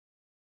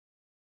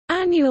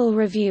Annual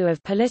Review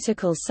of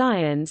Political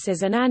Science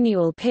is an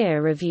annual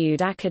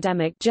peer-reviewed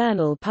academic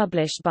journal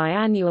published by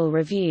Annual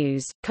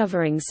Reviews,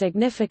 covering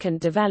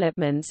significant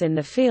developments in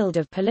the field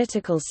of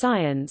political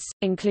science,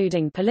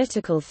 including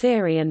political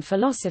theory and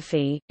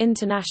philosophy,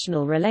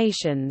 international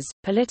relations,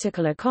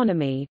 political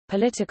economy,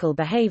 political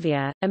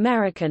behavior,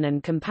 American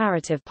and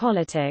comparative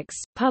politics,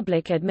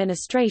 public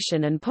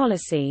administration and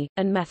policy,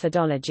 and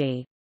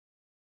methodology.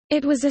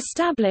 It was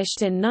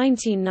established in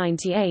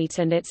 1998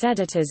 and its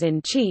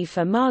editors-in-chief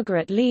are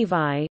Margaret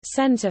Levi,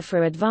 Center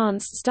for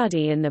Advanced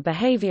Study in the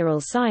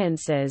Behavioral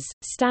Sciences,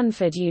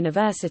 Stanford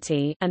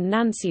University, and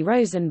Nancy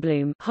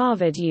Rosenblum,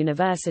 Harvard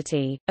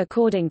University.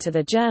 According to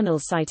the journal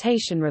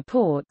Citation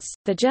Reports,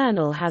 the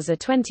journal has a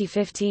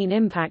 2015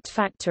 impact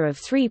factor of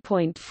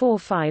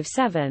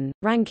 3.457,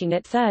 ranking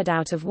it third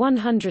out of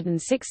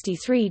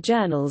 163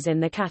 journals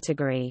in the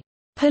category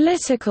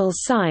Political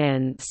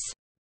Science.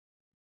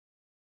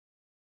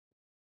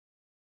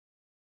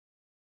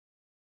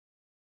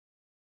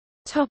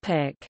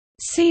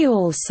 See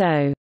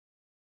also: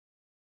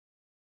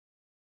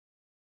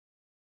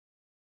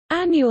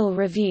 Annual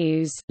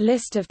Reviews,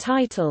 list of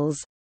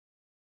titles,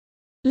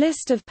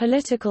 list of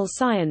political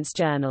science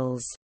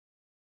journals.